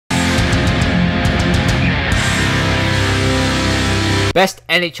Best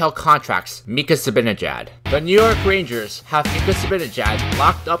NHL contracts, Mika Zibanejad. The New York Rangers have Mika Zibanejad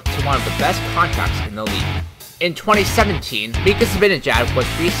locked up to one of the best contracts in the league. In 2017, Mika Zibanejad was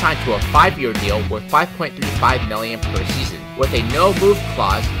re-signed to a 5-year deal worth $5.35 million per season, with a no-move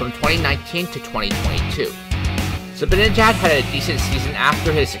clause from 2019 to 2022. Zibanejad had a decent season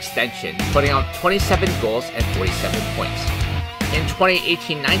after his extension, putting up 27 goals and 47 points. In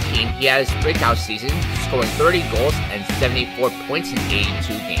 2018-19, he had his breakout season, scoring 30 goals and 74 points in 82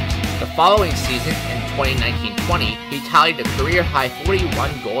 games. The following season, in 2019-20, he tallied a career-high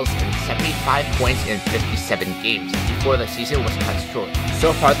 41 goals and 75 points in 57 games before the season was cut short.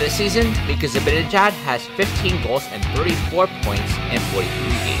 So far this season, Mika Zibanejad has 15 goals and 34 points in 43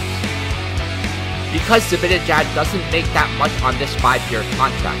 games. Because Zibanejad doesn't make that much on this 5-year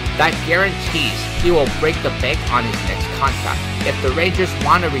contract, that guarantees he will break the bank on his next contract. If the Rangers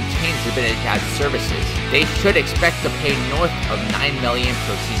want to retain Zibanejad's services, they should expect to pay north of $9 million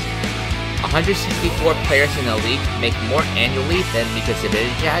per season. 164 players in the league make more annually than Mika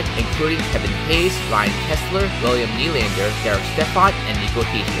Zibanejad, including Kevin Hayes, Ryan Kesler, William Nylander, Derek Stepan, and Nico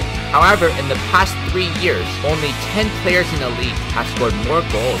Hischier. However, in the past 3 years, only 10 players in the league have scored more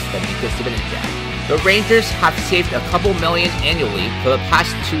goals than Mika Zibanejad. The Rangers have saved a couple million annually for the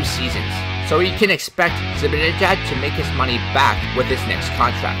past 2 seasons, so you can expect Zibanejad to make his money back with his next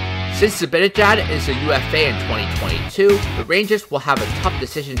contract. Since Zibanejad is a UFA in 2022, the Rangers will have a tough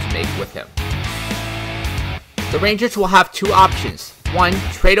decision to make with him. The Rangers will have 2 options. 1.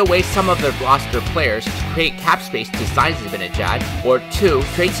 Trade away some of their roster players to create cap space to sign Zibanejad, or 2.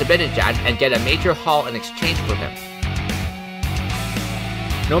 Trade Zibanejad and get a major haul in exchange for him.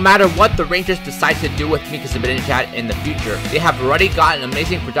 No matter what the Rangers decide to do with Mika Zibanejad in the future, they have already gotten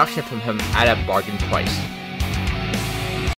amazing production from him at a bargain price.